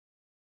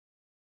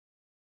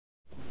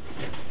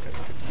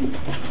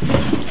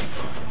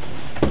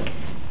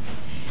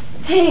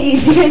Hey,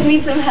 do you guys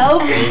need some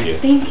help?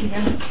 Thank you.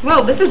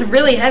 Whoa, this is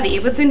really heavy.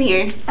 What's in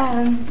here?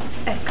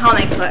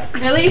 Comic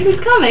books. Really? Whose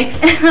comics?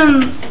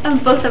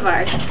 Both of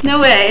ours. No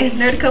way.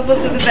 Nerd couples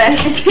are the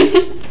best.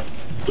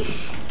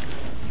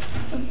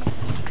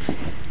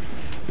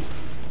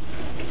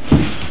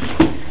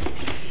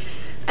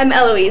 I'm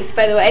Eloise,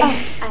 by the way.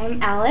 Oh,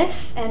 I'm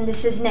Alice, and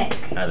this is Nick.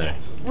 Hi there.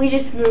 We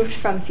just moved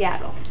from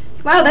Seattle.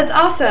 Wow, that's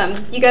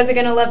awesome. You guys are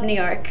going to love New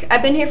York.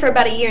 I've been here for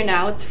about a year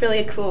now. It's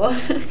really cool.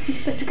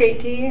 That's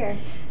great to hear.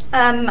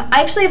 I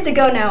actually have to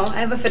go now. I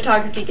have a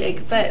photography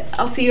gig, but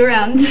I'll see you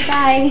around.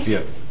 Bye. See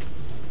ya.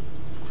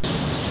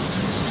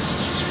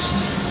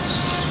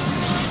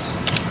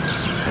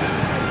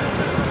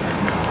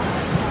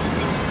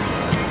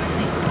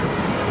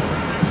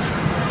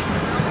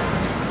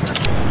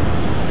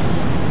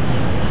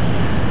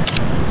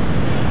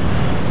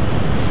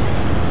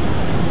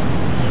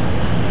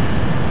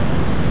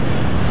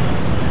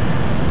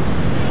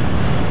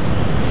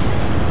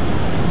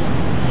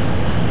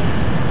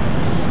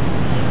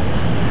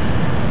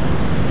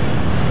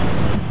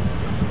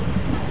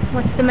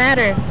 What's the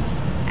matter?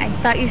 I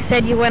thought you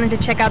said you wanted to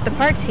check out the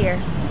parks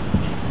here.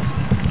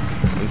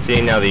 I'm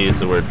seeing now they use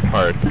the word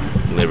park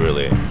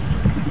liberally.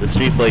 The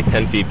street's like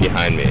 10 feet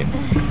behind me.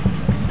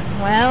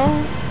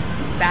 Well,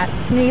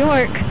 that's New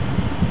York.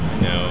 I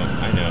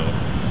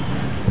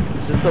know.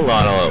 It's just a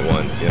lot all at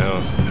once, you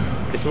know?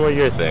 It's more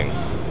your thing.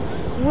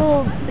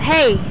 Well,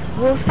 hey,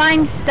 we'll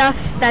find stuff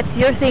that's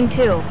your thing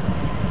too.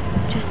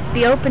 Just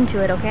be open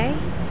to it, okay?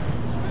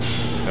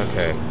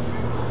 Okay.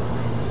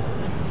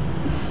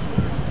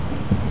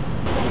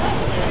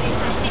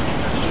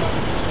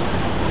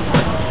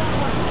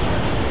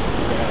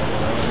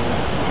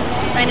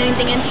 Find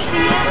anything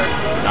interesting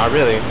yet? Not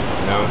really,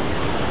 no.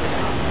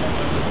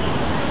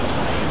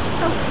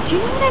 Oh, do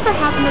you know whatever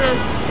happened to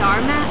those star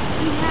maps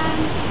you had?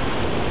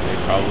 They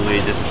probably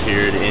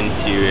disappeared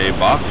into a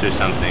box or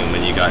something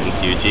when you got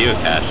into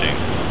geocaching.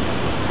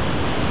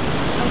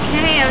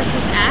 Okay, I was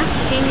just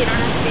asking. You don't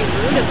have to be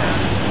rude about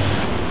it.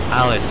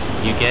 Alice,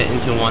 you get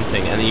into one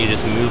thing and then you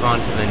just move on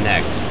to the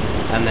next,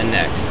 and the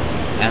next,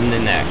 and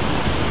the next.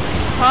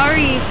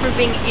 Sorry for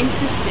being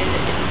interested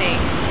in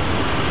things.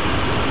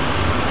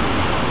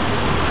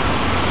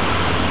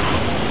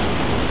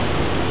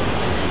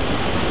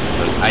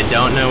 I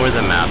don't know where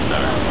the maps are,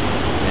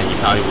 and you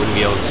probably wouldn't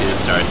be able to see the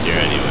stars here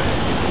anyways.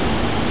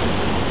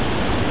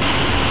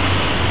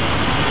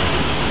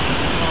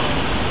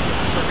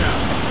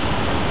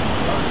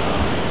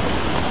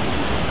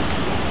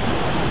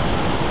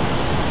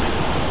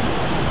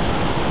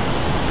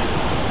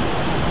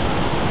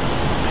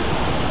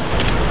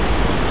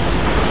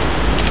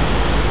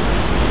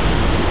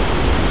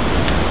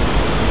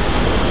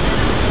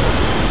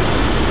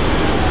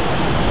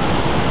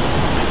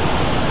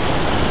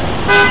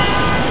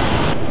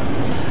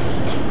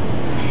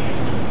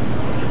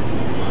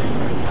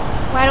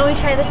 Why don't we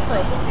try this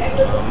place?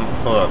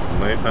 Hold up,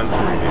 let me find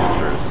some reviews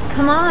first.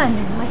 Come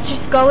on, let's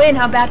just go in.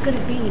 How bad could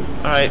it be?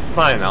 Alright,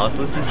 fine, Alice,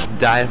 let's just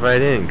dive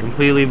right in,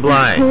 completely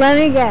blind. Let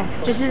me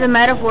guess. This is a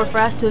metaphor for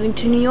us moving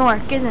to New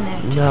York, isn't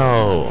it?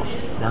 No,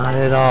 not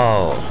at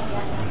all.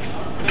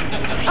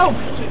 Oh,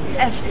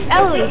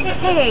 Eloise,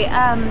 hey,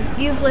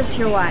 you've lived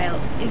here a while.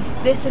 Is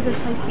this a good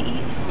place to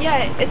eat?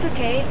 Yeah, it's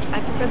okay. I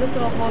prefer this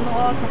little hole in the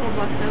wall a couple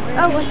blocks over.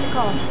 Oh, what's it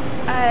called?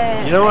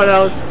 You know what,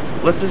 Alice?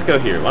 Let's just go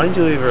here. Why don't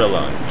you leave her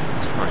alone?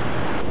 It's fine.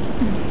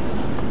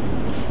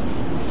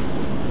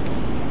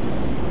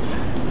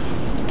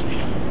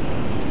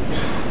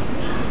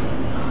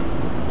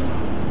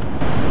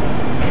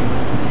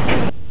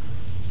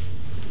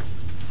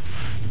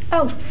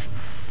 Oh,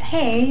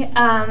 hey,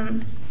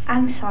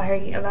 I'm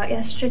sorry about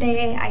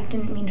yesterday. I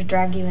didn't mean to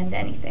drag you into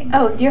anything.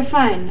 Oh, you're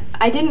fine.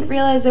 I didn't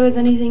realize there was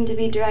anything to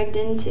be dragged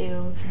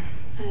into.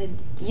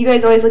 You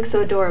guys always look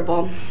so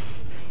adorable.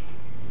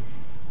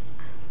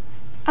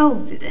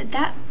 Oh,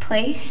 that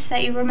place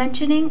that you were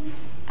mentioning,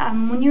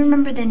 when you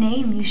remember the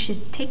name, you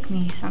should take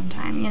me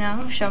sometime, you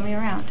know, show me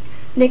around.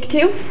 Nick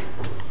too?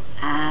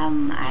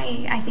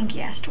 I think he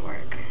has to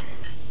work.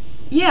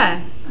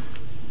 Yeah.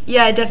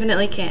 Yeah, I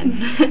definitely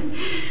can.